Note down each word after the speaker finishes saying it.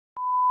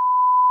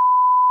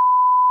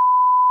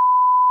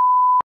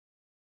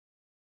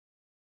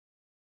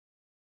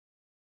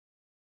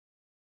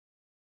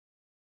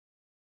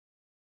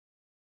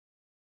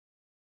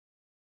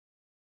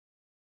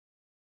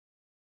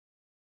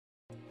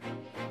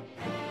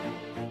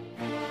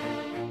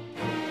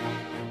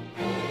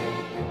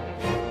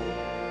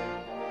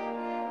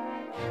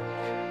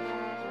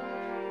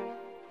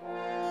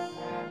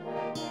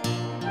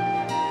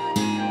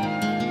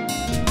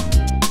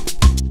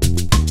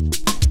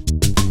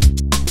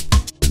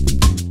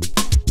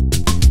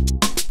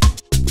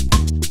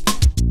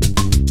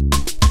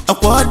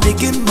Upward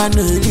digging man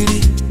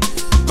lily.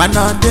 Man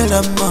on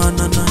the man.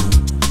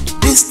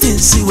 This thing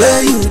see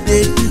where you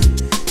did.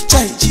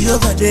 Chai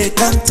Jehovah they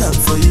can't tap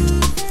for you.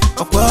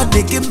 Upward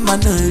digging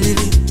man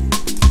lily.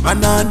 Man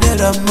on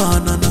the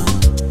man.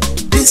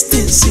 This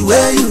thing see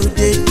where you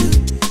did.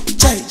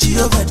 Chai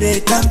Jehovah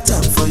they can't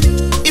tap for you.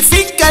 If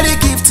you carry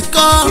gift to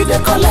come, you dey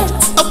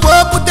collect.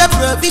 Upward put the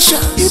provision.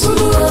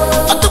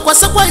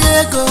 Atukwa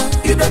yego,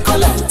 you dey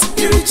collect.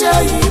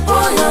 Iricha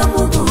iboya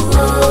mugu.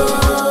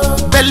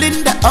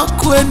 Belinda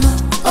okwenu.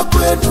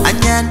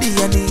 Anyandi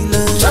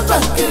yanile. Chop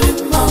and kill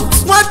him out.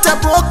 What a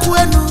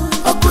okwenu.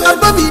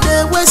 Baby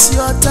they waste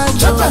your time.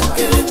 Chop and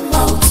kill him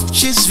out.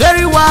 She's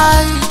very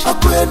wide.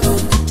 Okwenu.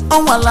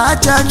 Onwala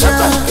janja.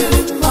 Chop and kill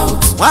him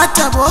out. What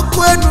a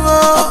okwenu.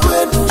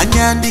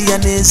 Anyandi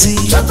yanezi.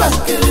 Chop and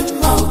kill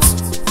him out.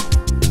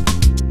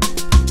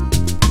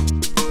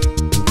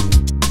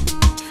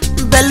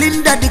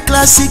 Belinda the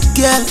classic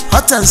girl,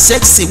 hot and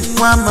sexy,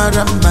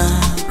 Marama.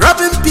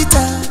 Robin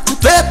Peter to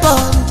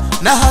PayPal,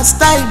 now her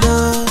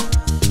style.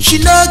 She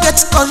no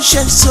gets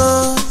conscience,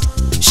 so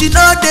she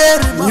no dare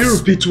remorse. Can you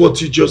repeat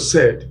what you just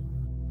said?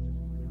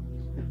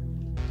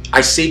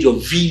 I said your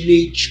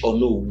village or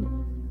no,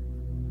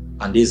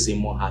 and there's a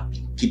more have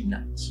been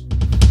kidnapped.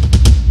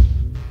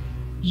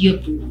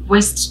 You've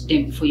requested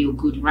them for your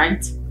good,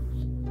 right?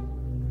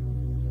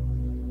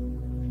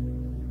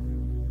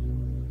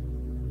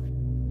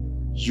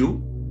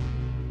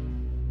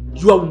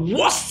 You are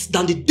worse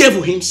than the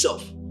devil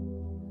himself.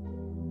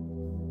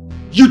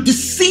 You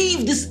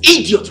deceive this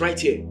idiot right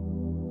here.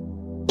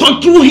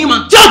 Control him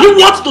and tell him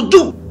what to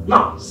do.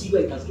 Now, see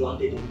where it has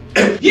landed.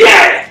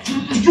 Yeah!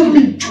 Do you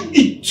mean you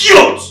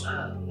idiot?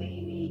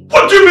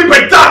 What do you mean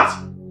by that?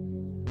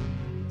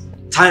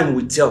 Time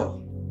will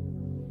tell.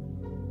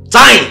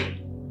 Time!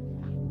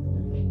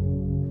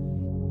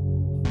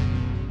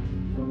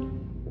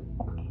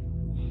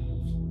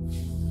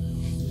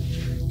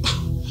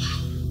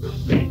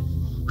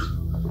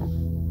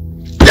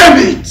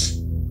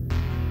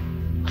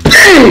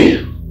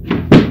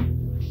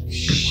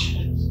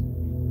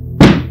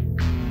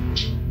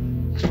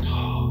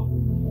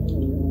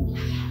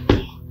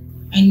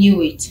 I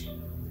knew it.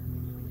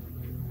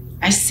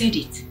 I said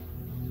it.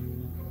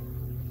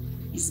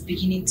 It's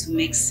beginning to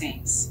make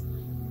sense.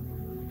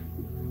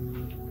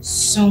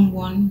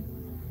 Someone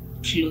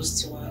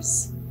close to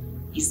us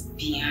is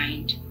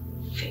behind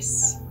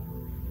this.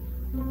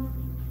 And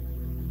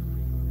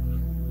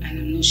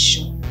I'm not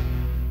sure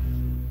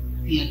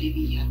we are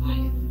living here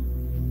alive.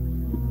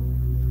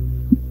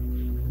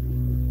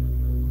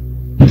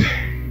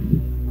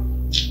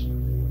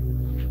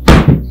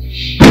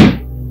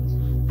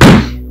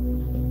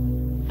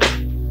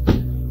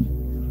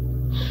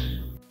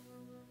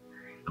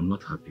 I'm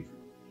not happy.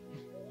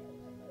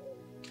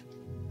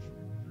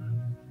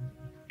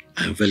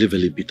 I am very,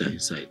 very bitter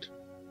inside.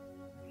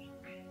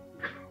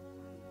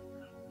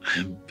 I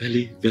am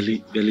very,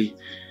 very, very,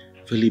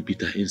 very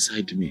bitter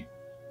inside me.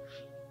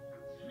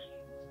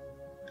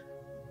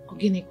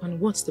 Oginekwan,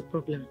 what's the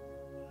problem?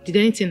 Did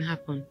anything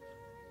happen?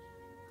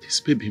 This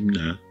baby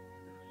now.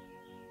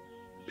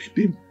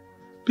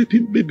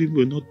 Baby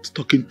were not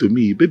talking to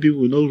me. Baby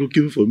were not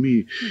looking for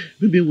me.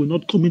 Baby were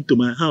not coming to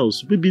my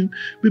house. Baby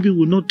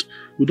were not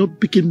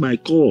picking my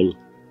call.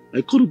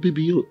 I called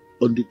baby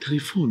on the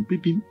telephone.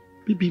 Baby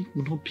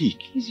will not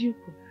pick.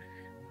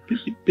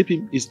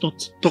 Baby is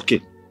not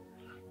talking.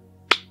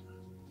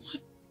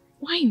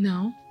 Why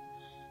now?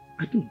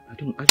 I don't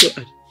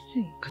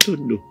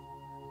know.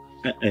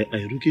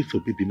 I'm looking for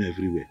baby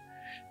everywhere.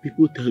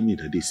 People tell me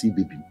that they see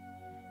baby.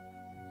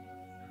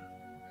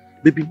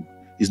 Baby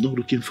is not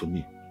looking for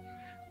me.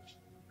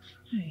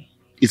 Hey.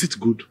 Is it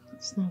good?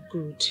 It's not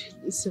good.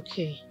 It's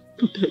okay.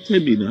 Don't tell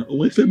me now.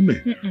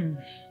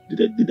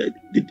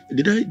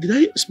 Did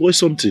I spoil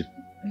something?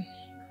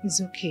 It's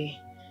okay.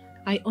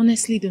 I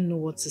honestly don't know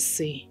what to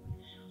say.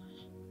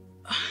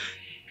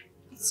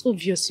 It's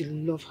obvious you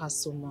love her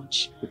so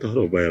much. With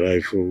all of my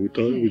life,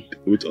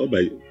 with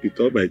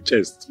all my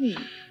chest. Hey,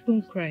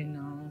 don't cry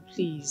now,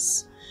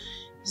 please.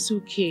 It's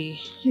okay.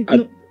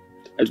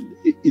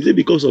 Is it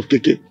because of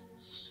Keke?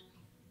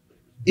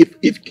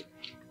 If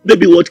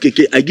baby wants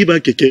Keke, I give her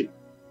Keke.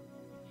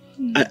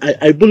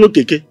 I borrow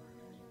Keke.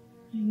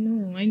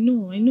 I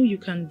know you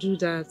can do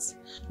that.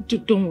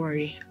 Don't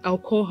worry. I'll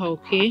call her,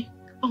 okay?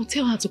 I'll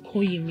tell her to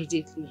call you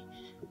immediately.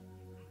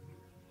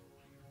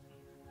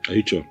 Are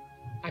you sure?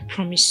 I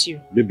promise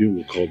you. Baby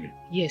will call me.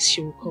 Yes,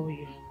 she will call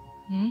you.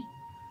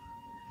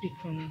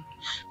 Bikon,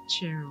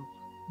 cheer up.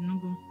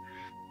 No,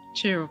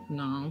 cheer up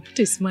now. Put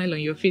a smile on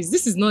your face.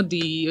 This is not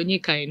the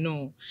Onyeka I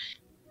know.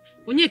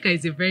 Onyeka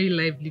is a very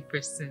lively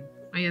person.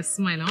 I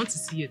smile. I want to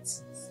see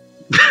it.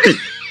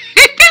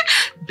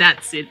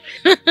 That's it.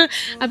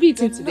 Have you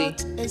eaten today?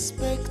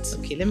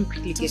 Okay, let me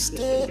quickly get this.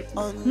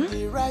 On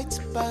the right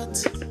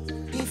path,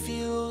 if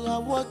you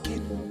are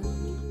walking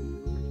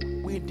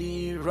with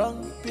the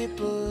wrong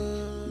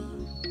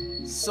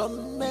people,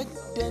 some make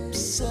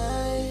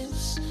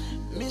themselves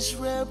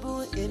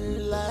miserable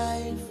in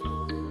life.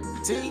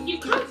 think. You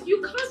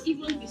can't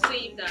even be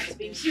saying that,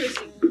 babe.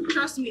 Seriously,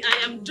 trust me,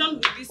 I am done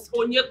with this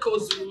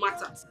Onyeko's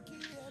matter.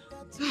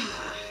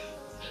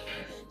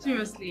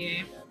 Seriously,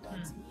 eh?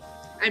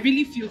 I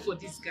really feel for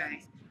this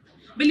guy.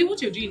 Billy,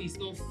 what you're doing is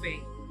not fair.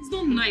 It's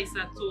not nice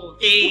at all.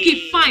 Hey.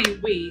 Okay, fine,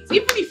 wait.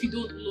 Even if you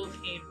don't love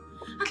him,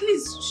 at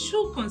least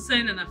show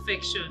concern and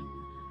affection.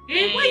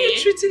 Eh? Why are you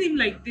treating him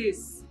like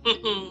this?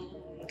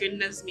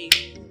 Goodness me.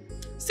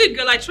 See,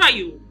 girl, I try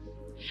you.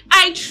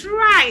 I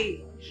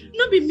try.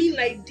 Not be me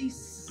like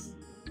this.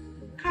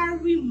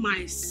 Carry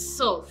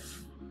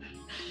myself.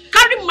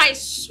 Carry my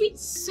sweet,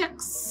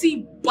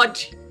 sexy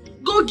body.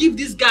 Go give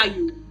this guy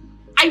you.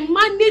 I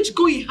manage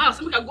go in house.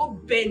 I make her go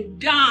bend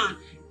down.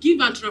 Give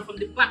and try from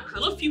the back. I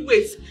don't feel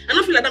weight. I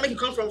don't feel like that make you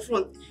come from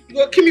front. You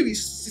go kill me with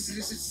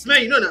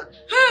smell, you know now.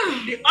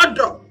 The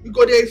other, you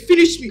go there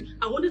finish me.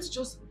 I wanted to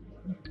just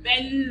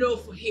bend low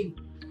for him.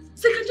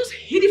 So I can just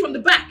hit it from the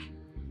back.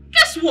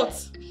 Guess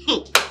what?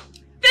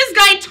 This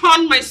guy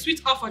turned my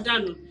sweet offer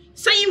down.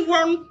 Saying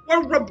one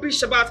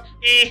rubbish about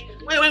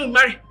when we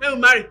marry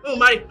on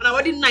our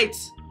wedding night.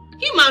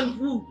 Him and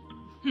who?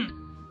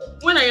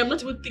 When I am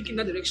not even thinking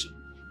that direction.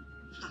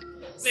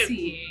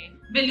 See,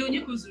 Belly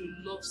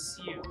Onyekozuru loves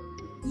you.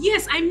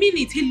 Yes, I mean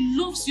it. He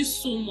loves you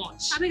so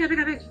much. I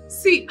beg.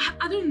 See,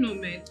 I don't know,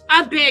 man.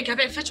 I beg,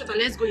 fetch water,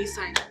 let's go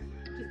inside.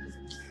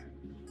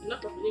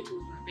 Enough of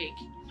Onyekozuru, I beg.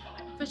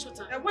 Fetch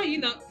water. Why you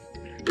not?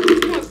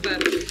 What's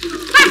that?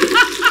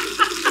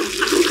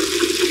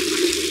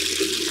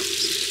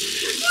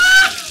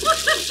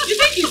 You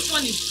think it's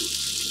funny?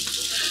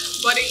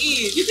 But it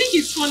is. You think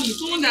it's funny?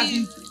 Someone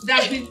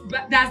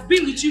that's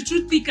been with you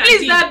through thick and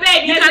please, thin. I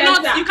beg.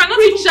 You cannot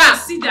even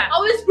consider.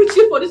 Always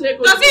preaching for this.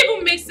 Does it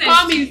even make sense?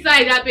 Come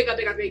inside. I beg.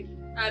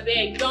 I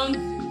beg. Don't.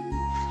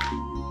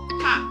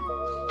 Ha.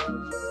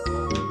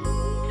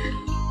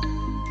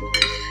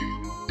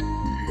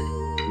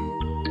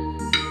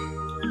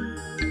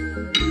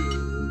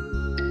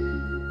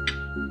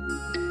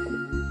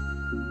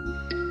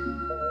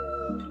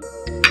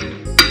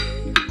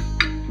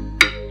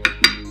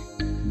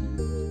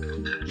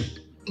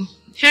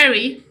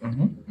 Harry.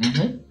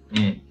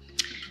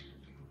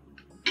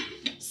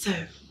 So,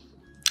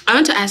 I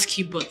want to ask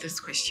you both this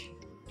question.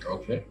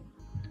 Okay.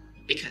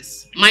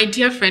 Because my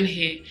dear friend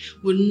here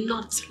will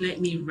not let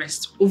me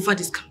rest over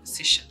this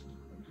conversation.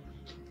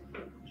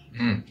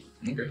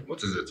 Okay,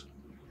 what is it?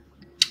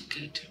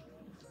 Good.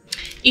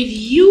 If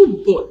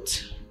you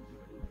both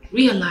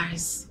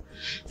realize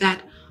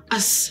that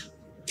as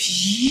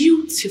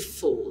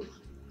beautiful,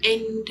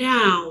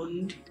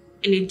 endowed,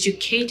 and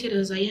educated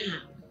as I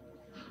am,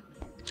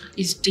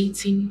 is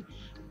dating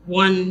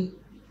one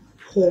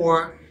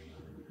poor,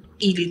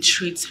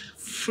 illiterate,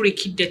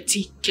 freaky,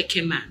 dirty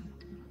keke man,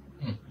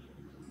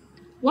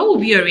 what will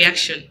be your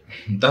reaction?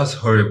 That's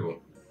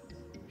horrible.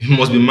 You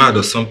must be mad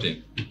or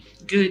something.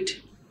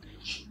 Good.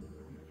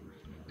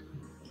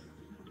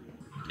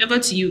 Over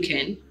to you,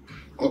 Ken.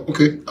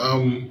 Okay.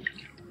 The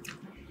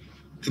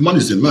man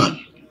is a man,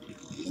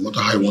 no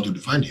matter how you want to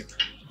define him.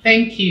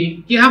 Thank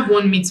you. You have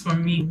one meat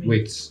from me.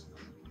 Wait.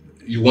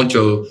 You want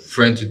your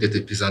friend to date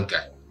a peasant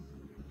guy?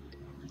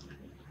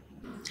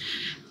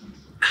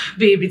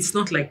 Babe, it's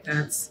not like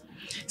that.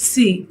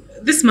 See,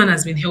 this man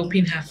has been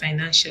helping her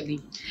financially.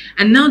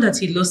 And now that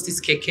he lost his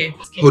keke...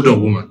 Hold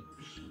on, woman.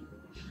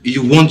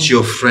 You want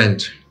your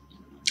friend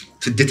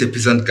to date a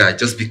peasant guy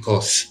just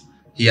because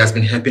he has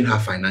been helping her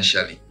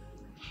financially?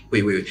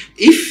 Wait.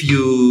 If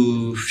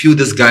you feel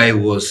this guy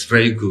was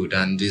very good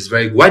and is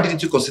very... Why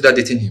didn't you consider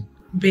dating him?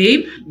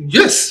 Babe?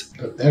 Yes.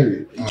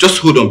 Harry, just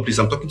hold on, please.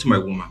 I'm talking to my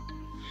woman.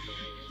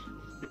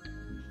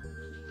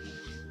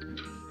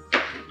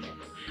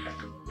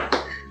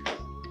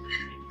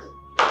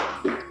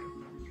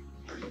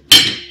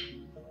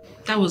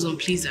 That was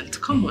unpleasant.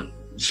 Come on.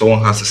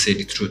 Someone has to say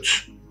the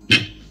truth.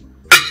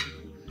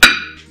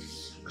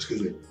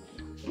 excuse me.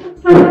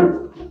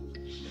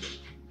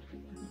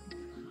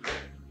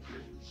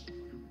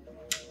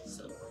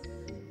 So,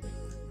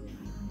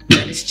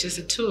 that is just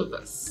the two of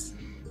us.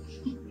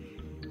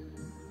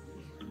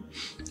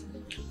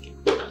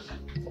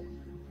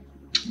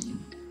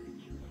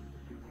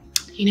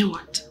 You know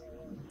what?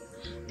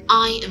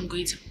 I am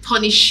going to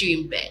punish you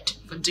in bed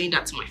for doing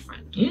that to my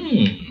friend.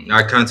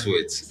 I can't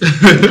wait.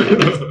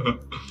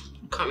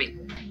 Come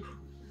in.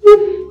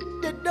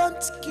 They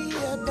don't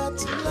care about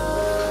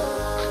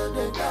love.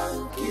 They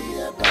don't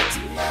care about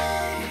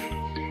love.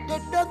 They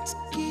don't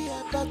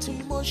care about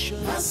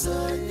emotions.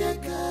 They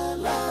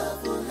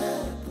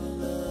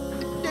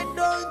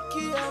don't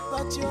care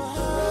about your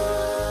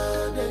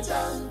heart. They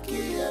don't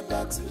care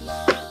about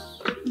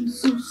love. I'm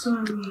so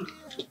sorry.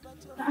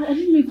 I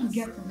didn't mean to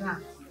get to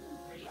that.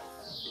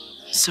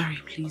 Sorry,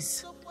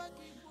 please.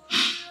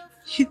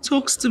 He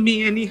talks to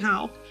me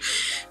anyhow.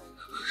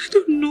 I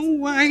don't know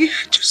why.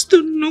 I just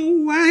don't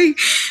know why.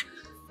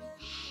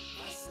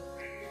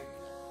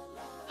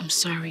 I'm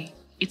sorry.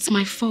 It's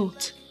my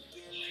fault.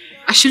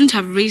 I shouldn't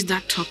have raised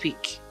that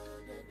topic.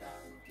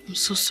 I'm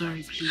so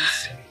sorry,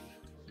 please.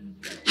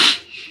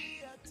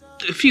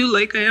 I feel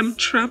like I am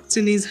trapped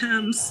in his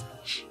hands.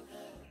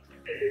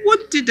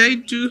 What did I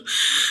do?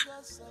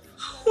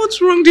 What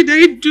wrong did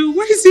I do?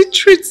 Why is he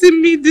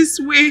treating me this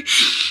way?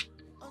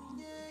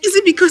 Is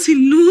it because he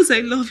knows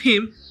I love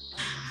him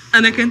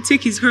and I can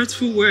take his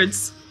hurtful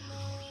words?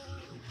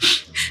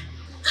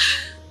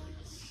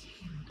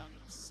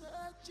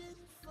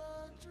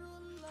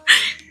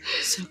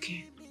 It's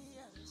okay.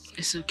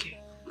 It's okay.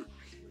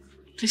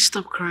 Please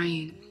stop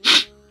crying.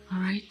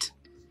 Alright?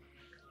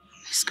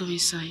 Let's go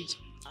inside.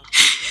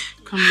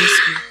 Come, let's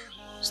go.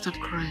 Stop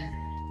crying.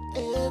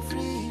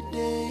 Every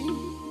day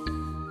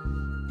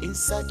in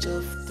search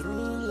of true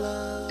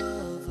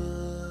love.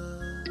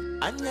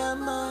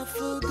 Anyama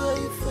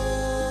fugoife.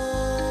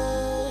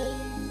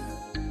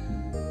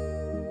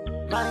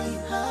 My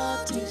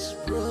heart is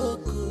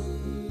broken.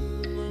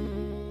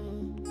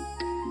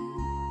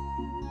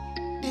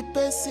 The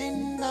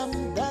person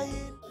I'm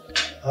dying.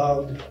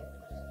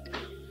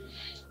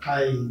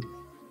 I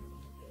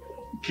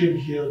came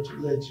here to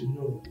let you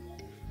know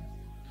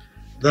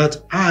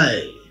that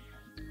I,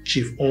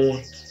 Chief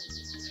Owen,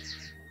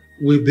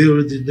 will be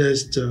the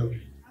next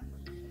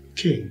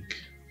king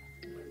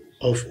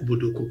of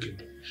Obodoko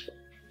Kingdom.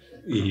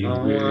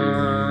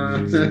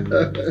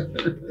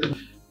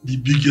 The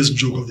biggest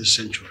joke of the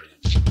century.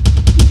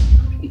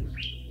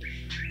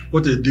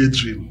 What a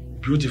daydream.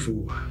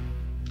 Beautiful.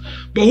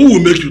 But who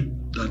will make you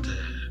that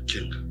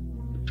king?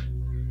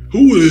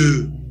 Who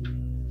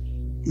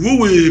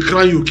will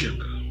crown you king?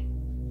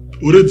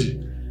 Already,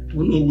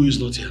 we know who is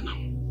not here now.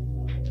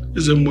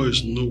 Ezemo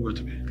is nowhere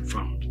to be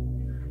found.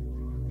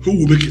 Who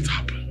will make it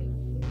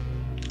happen?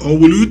 Or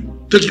will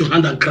you take your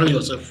hand and crown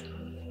yourself?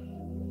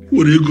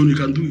 Where are you going? You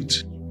can do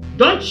it.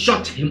 Don't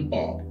shut him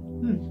up.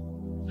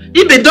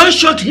 If they don't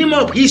shut him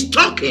up, he's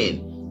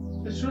talking.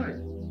 That's right.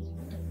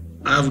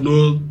 I have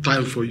no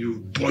time for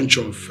you, bunch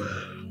of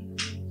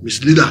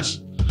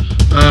misleaders.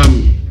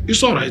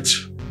 It's all right.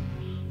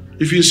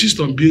 If you insist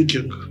on being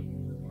king,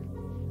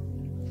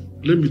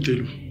 let me tell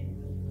you,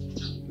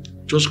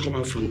 just come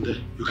out from there,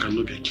 you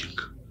cannot be a king.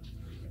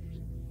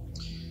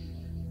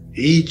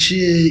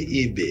 Ichie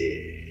Ibe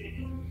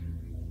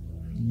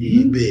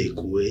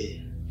Kwe.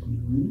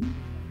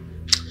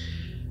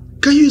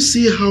 Can you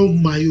see how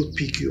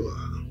myopic you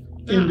are?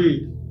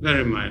 Indeed,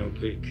 very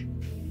myopic.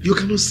 You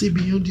cannot see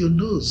beyond your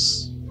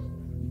nose.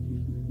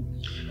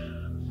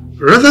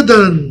 Rather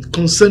than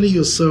concerning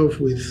yourself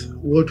with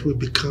what will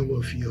become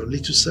of your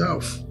little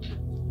self,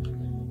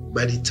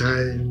 by the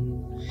time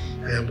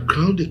I am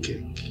crowned a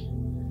king,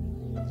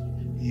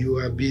 you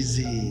are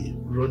busy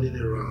running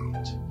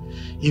around,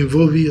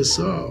 involving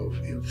yourself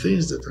in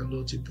things that are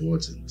not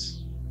important.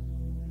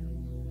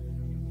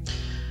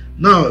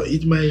 Now,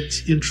 it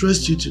might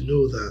interest you to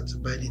know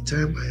that by the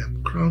time I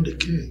am crowned a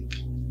king,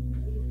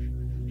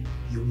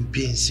 you will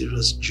be in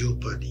serious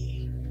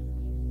jeopardy.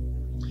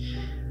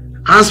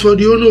 As for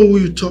the honor who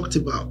you talked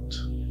about,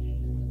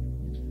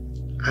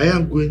 I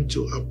am going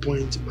to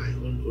appoint my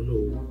own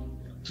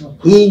honor,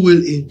 who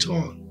will in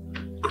turn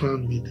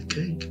crown me the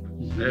king.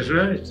 That's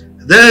right.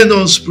 Then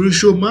on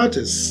spiritual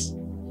matters,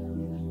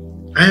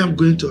 I am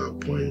going to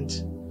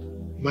appoint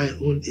my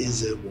own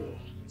Ezemo.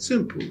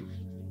 Simple.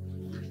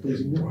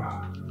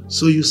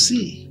 So you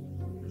see,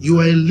 you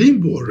are in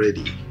limbo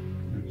already.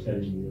 I'm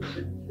telling you.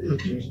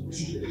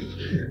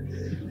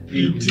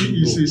 It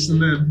is his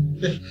name.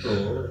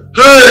 Oh.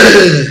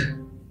 Hey!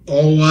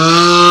 Oh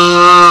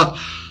wow!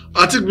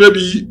 I think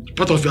maybe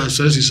part of your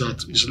senses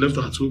is left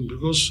at home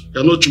because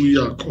you're not chewing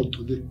your cord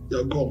today.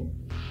 You're gone.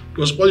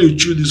 Because when you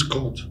chew this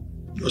cord,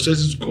 your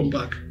senses come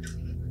back.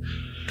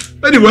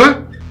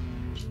 Anyway,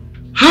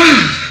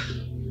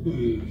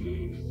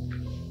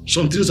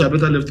 some things are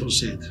better left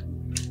unsaid.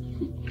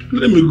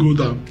 Let me go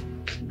down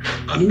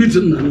and meet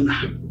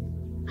Nana.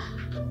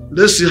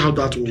 Let's see how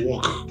that will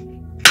work.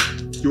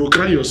 You will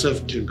crown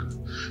yourself king.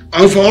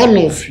 And for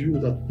all of you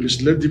that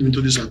misled him into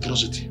this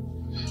atrocity,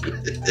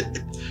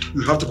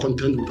 you have to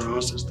contend with our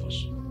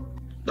ancestors.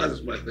 That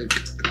is my thing.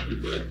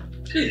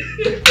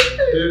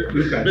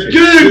 Look at him.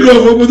 King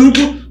of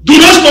Oboduku, do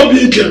not stop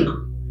being king.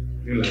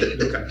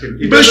 Look at him.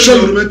 Make sure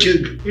you remain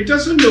king. He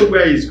doesn't know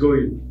where he's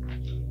going.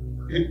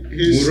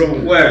 He's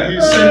wrong. Well,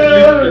 He's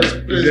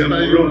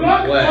simply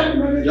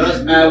well,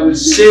 just I would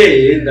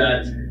say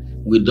that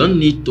we don't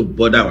need to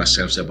bother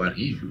ourselves about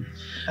him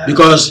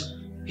because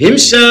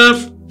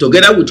himself,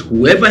 together with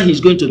whoever he's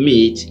going to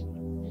meet,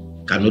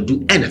 cannot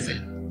do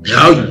anything. They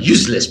are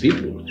useless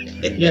people.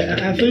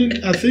 Yeah,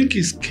 I think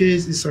his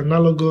case is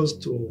analogous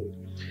to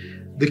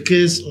the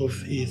case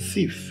of a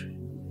thief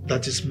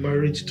that is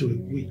married to a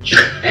witch.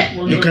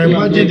 You can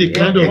imagine the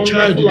kind of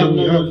child they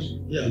will have.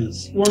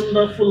 Yes.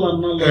 Wonderful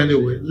analogy.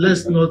 Anyway,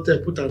 let's not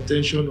put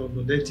attention on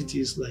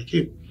entities like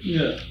him.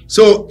 Yeah.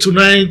 So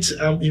tonight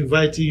I'm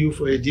inviting you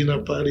for a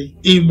dinner party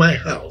in my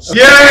house.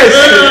 Yes!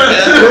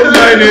 Don't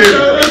mind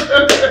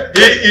him.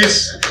 He is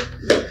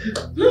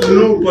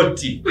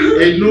nobody.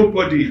 A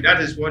nobody. That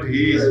is what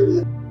he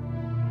is.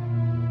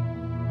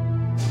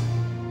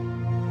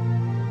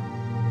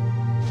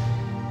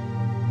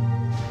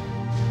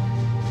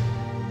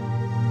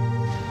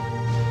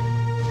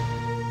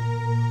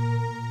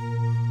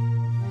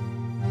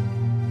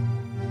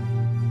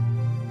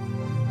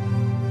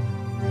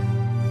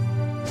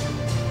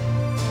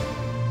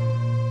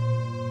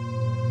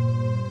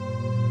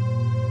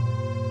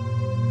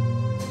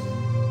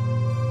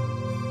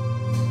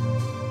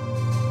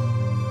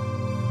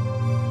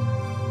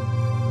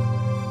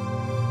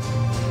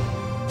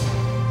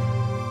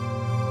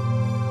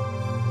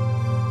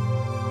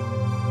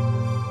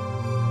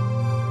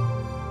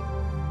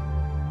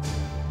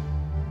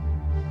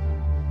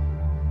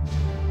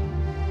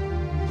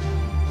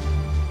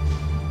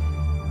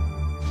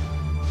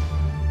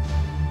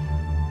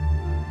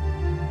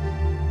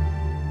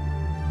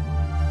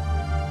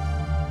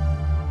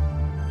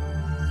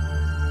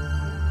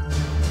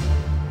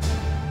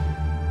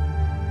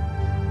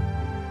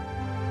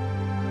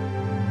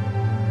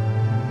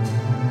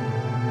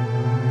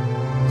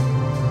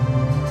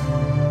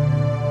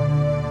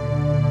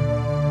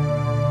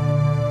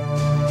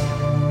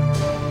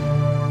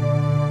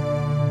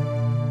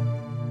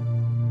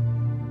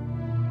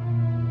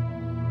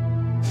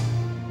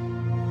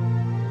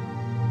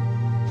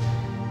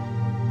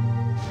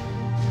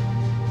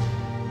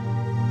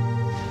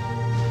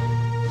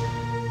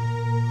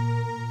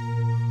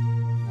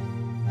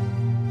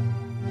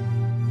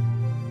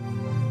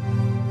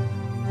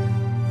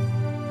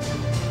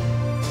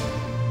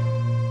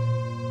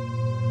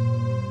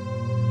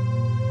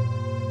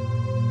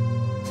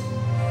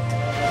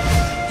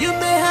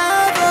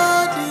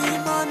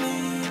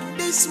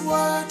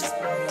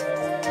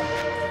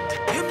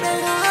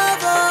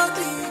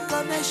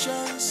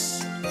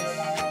 connections,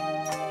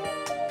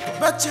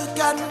 but you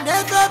can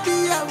never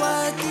be a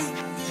working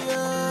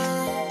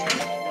girl.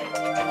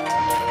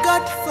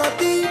 God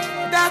forbid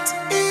that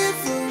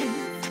evil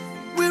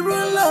we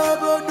rule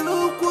over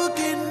Nuku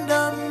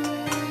kingdom.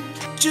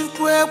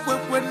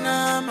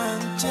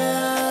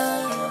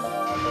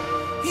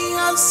 He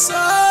has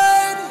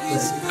sown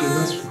his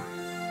hand.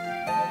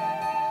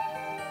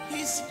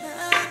 His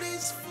hand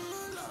is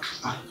full of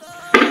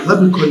love. Let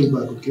me call you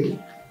back, okay?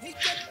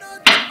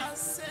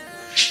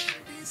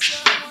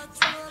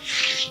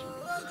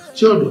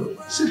 Children,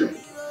 sit down.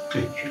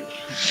 Thank you.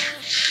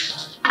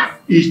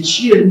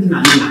 Ichie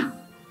Nana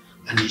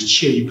and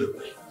Ichie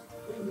Ibebe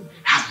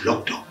have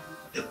locked up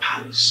the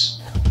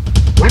palace.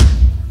 What?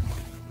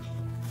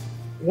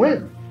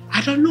 When?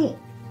 I don't know.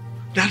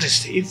 That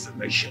is the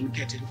information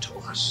getting to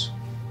us.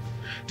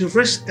 The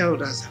rest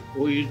elders are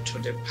going to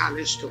the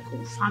palace to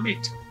confirm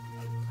it.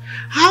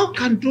 How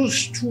can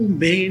those two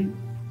men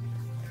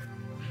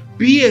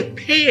be a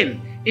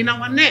pain in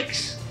our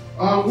necks?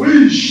 And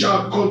we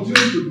shall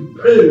continue to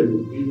be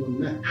pain in your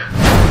neck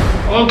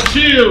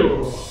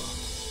until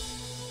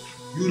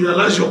you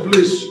realize your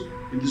place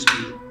in this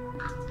kingdom.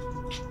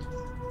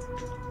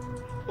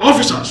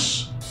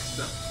 Officers,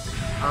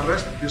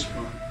 arrest this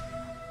man.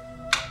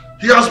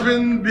 He has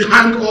been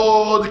behind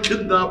all the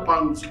kidnap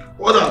and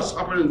others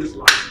happening in this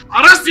land.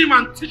 Arrest him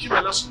and teach him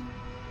a lesson.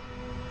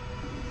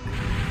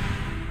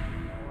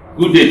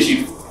 Good day,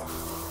 Chief.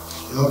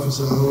 Yeah,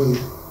 officer, how are you?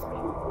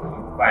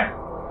 Fine.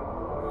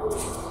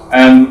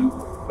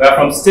 We are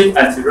from State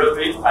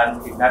Anti-Robbery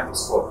and Kidnapping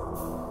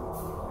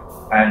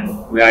Squad.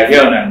 And we are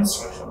here on an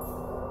instruction.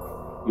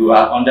 You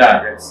are under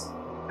arrest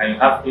and you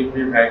have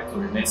every right to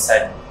remain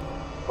silent.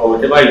 For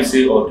whatever you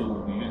say or do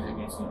will be used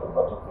against you in the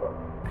court of law.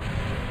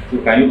 So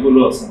can you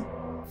follow us?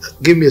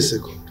 Give me a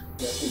second.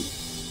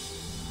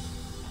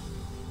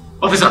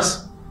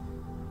 Officers,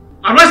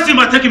 arrest him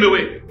and take him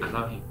away.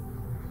 Allow him.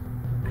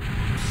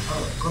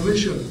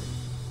 Commissioner.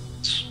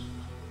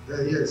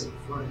 Yes,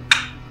 fine.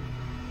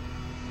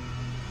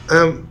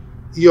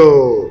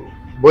 Your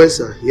boys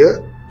are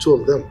here, 2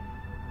 of them.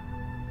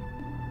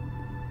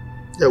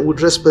 Yeah,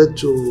 with respect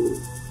to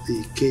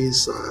the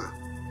case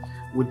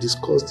we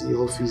discussed in the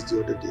office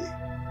the other day.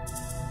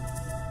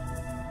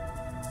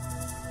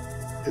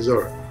 It's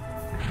alright.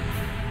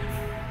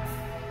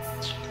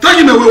 Take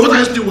him away. What are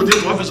you still with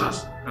him,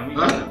 officers?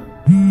 Huh?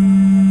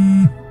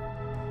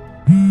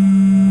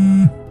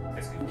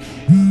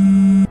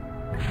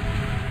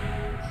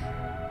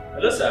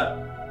 Hello, sir.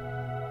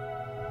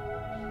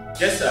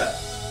 Yes, sir.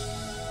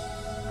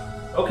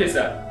 Okay,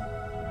 sir.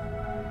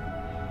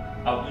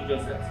 I'll do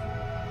just that.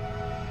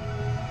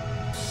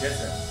 Yes,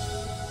 sir.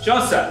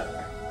 Sure, sir.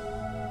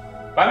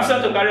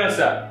 Permission to carry on,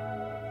 sir.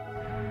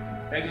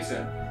 Thank you,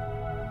 sir.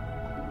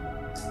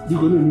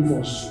 You're going to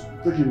move us.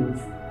 Take him away.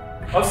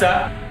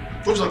 Officer.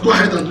 Officer, go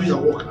ahead and do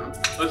your work now.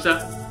 Officer,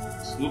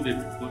 move the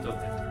both of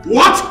them.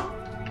 What?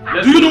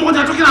 Do you know what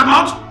they're talking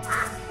about?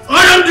 I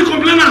am the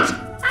complainant.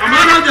 I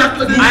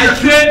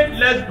said,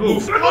 let's go.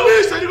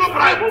 Police, let go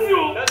bribe. Move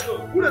you. Let's go.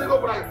 Who let go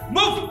bribe?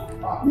 Move.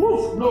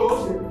 Move. No,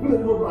 okay. Who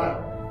let go bribe?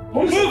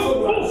 Move.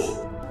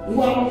 Who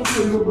let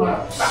go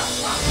bribe?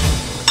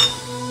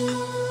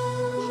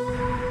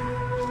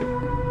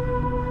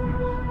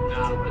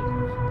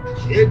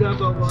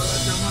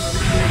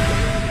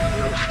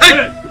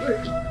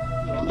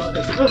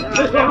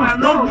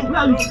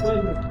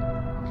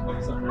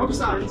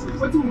 Officer,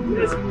 what do we do?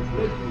 Let's move.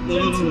 No,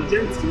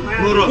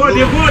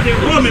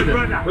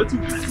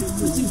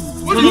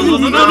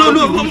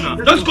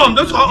 Just come,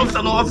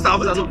 officer, no, officer, I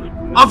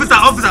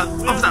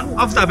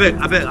beg,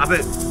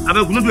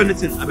 we don't do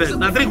anything, I beg.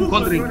 Now drink, we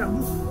can't drink.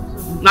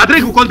 Now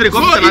drink, we can't drink,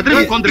 officer, now drink,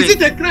 we can't drink. Is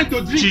it a crime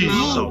to drink?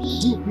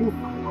 Jesus.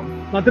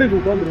 Now drink, we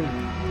can't drink.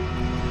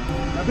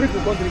 Now drink, we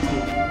can't drink.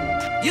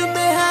 You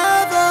may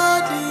have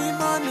all the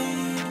money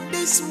in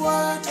this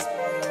world.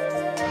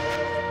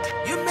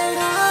 You may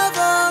have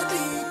all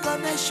the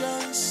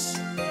connections,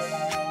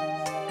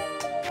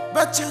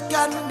 but you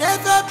can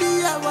never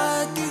be a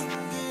working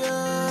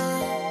girl.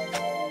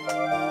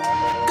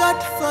 God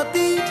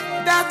forbid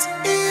that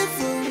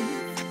evil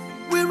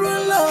we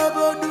rule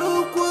over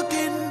Nuku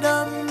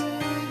kingdom.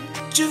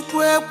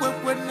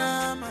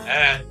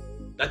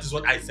 That is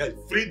what I said.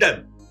 Free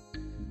them.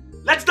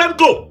 Let them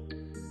go.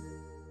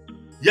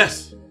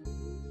 Yes.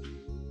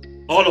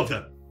 All of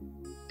them.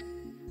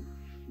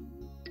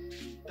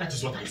 That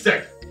is what I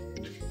said.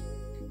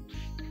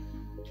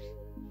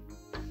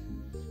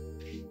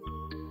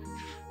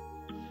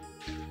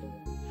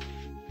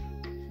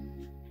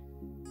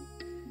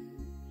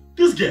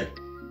 This girl.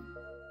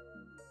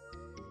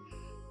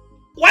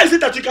 Why is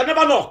it that you can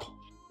never knock?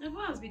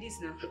 What else be this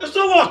now?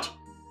 So what?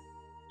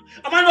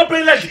 Am I not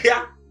paying rent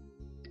here?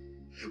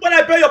 When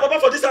I pay your papa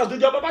for this house,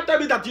 did your papa tell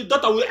me that your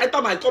daughter will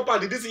enter my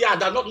compound this year and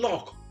not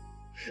knock?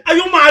 Are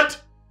you mad?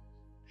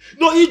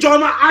 No,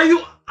 Ijoma, are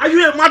you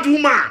a mad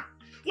woman?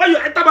 When you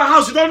enter my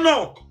house, you don't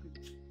knock.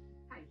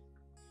 Hi.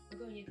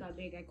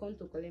 I come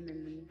to collect my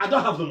money. I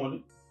don't have the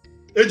money.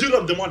 A deal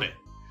of the money.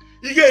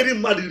 You get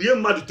mad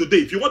today.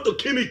 If you want to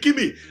kill me.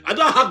 I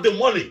don't have the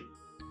money.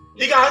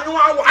 I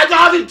don't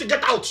have it to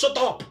get out. Shut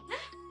up.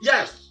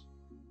 Yes.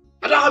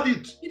 I don't have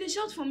it. You didn't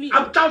shout for me.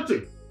 I'm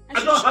counting.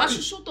 I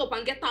should shut up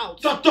and get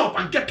out. Shut up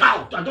and get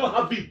out. I don't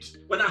have it.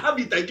 When I have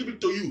it, I give it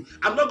to you.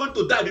 I'm not going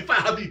to die before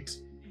I have it.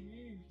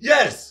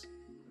 Yes.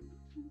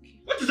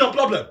 What is your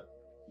problem?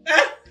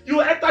 You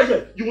enter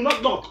here, you will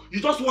not knock. You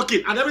just walk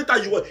in, and every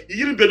time you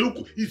hear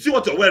Beluku, you see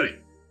what you're wearing.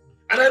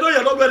 And I know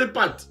you're not wearing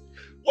pants.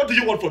 What do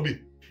you want from me?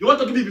 You want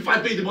to give me before I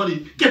pay the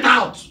money? Get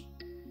out!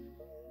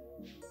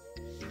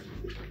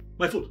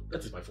 My phone.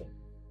 That is my phone.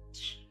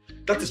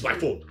 That is my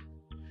phone.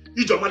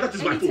 Ijoma, that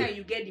is my phone. Anytime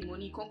you get the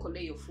money, you can't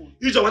collect your phone.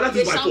 Ijoma, that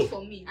is my phone. They shout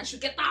for me. I should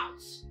get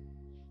out.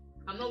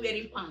 I'm not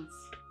wearing pants.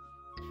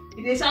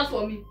 If they shout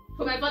for me,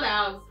 for my father's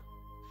house.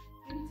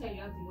 Anytime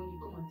you have the money,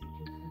 come and take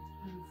your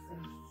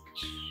phone.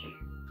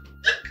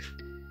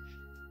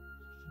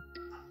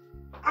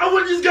 I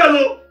want this girl,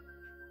 oh!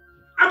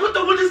 I'm going to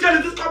put this girl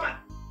in this cupboard.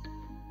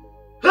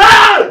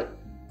 Hey!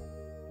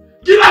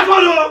 Give my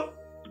phone, oh!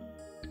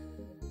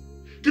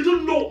 They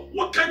don't know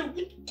what kind of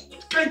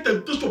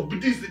temptation be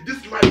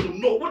this life to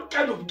know. What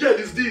kind of girl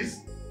is this?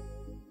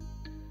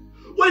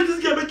 Why is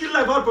this girl making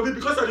life hard for me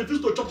because I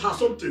refuse to chop her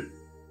something?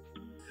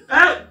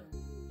 Eh?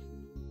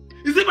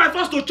 Is it my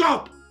force to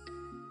chop?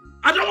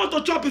 I don't want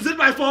to chop. Is it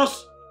my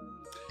force?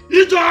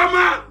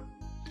 Ijoma!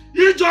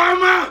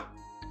 Ijoma!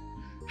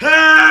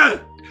 Hey!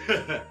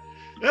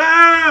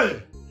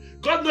 Hey!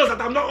 God knows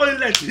that I'm not only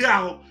late here.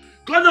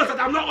 God knows that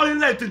I'm not only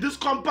late in this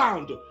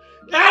compound.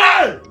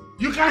 Hey!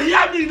 You can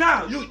hear me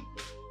now.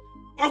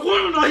 I'm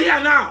going to hear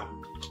now.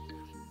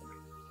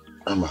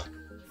 Amma,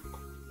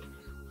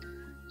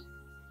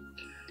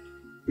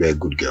 you're a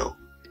good girl.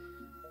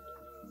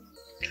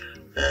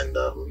 And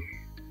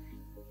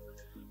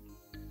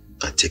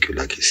I take you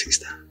like a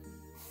sister.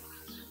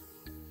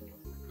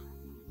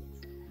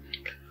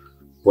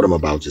 What I'm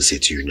about to say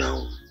to you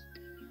now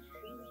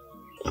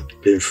might be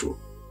painful.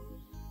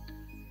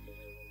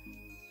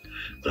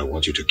 But I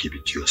want you to keep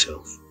it to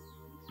yourself.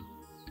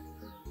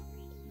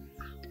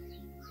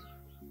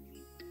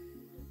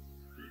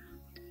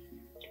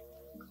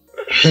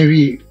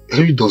 Henry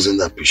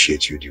doesn't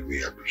appreciate you the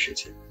way I appreciate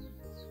him.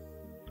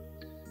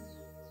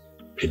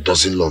 He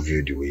doesn't love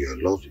you the way you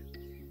love him.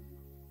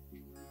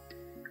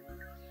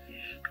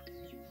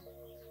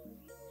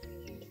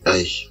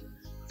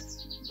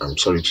 I'm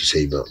sorry to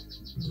say, but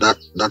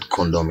that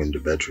condom in the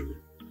bedroom,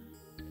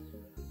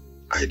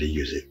 I didn't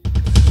use it.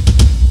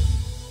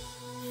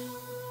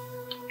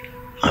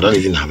 I don't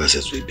even have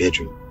access to a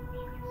bedroom.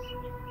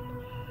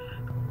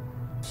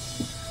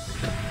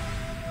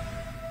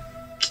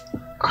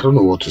 I don't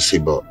know what to say,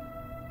 but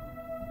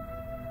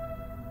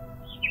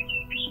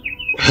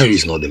Henry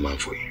is not the man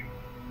for you.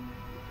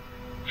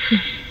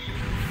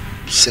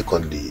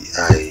 Secondly,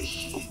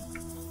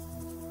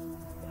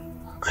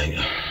 I've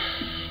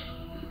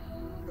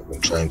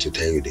been trying to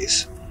tell you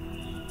this,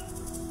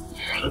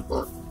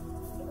 but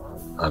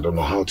I don't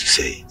know how to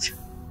say it,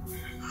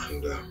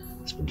 and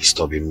it's been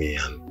disturbing me.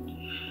 And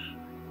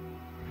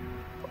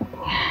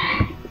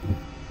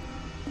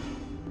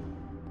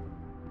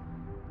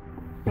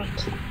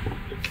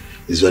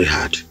it's very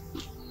hard,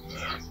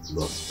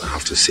 but I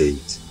have to say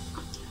it.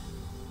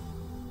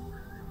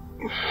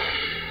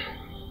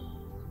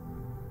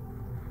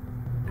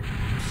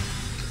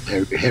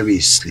 Harry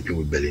is sleeping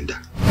with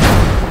Belinda.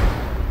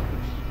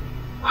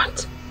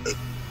 What?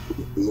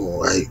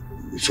 No,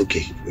 it's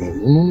okay.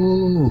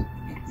 No.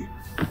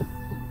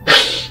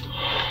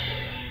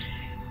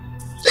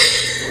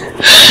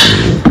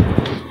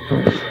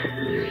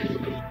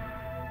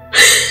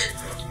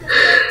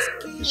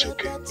 It's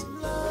okay.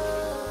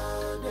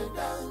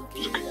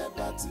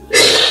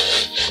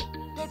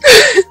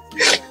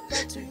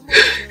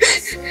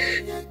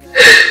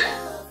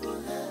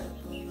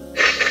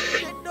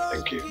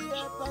 Thank you.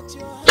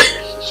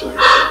 Sorry.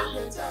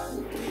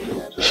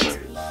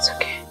 It's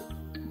okay.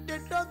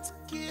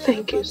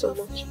 Thank you so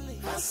much.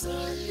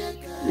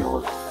 You're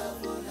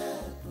welcome.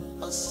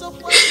 It's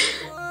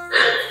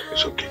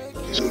okay.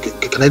 It's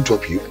okay. Can I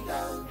drop you?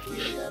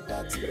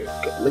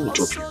 Let me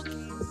drop you.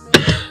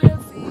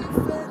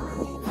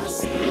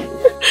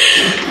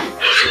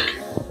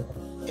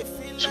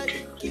 It's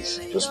okay. Please,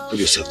 just put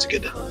yourself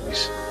together,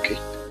 please. Okay?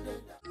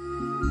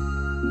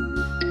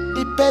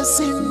 The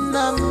person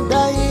I'm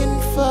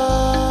dying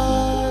for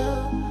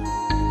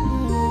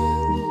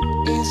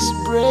is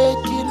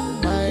breaking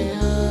my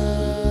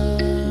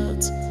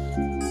heart.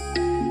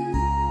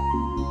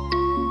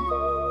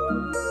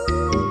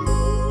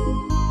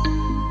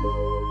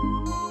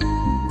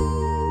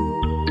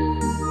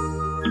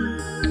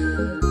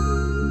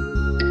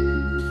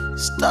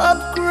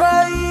 Stop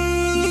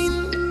crying,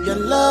 your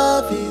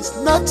love is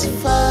not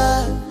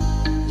far,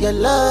 your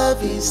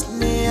love is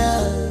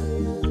near.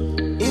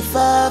 If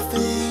I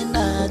feel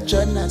a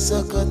Jona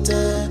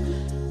Sokoto,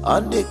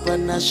 on the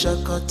Kwana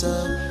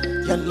Shokoto,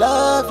 your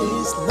love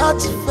is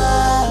not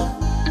far,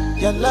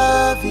 your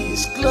love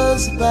is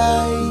close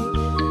by.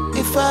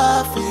 If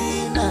I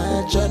feel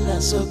a Jona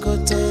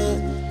Sokoto,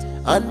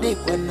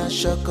 Anikwana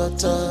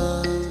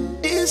Shokota.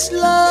 This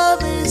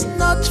love is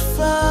not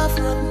far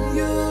from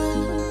you.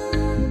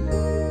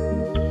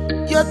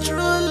 Your true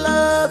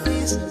love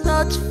is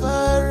not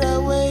far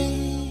away.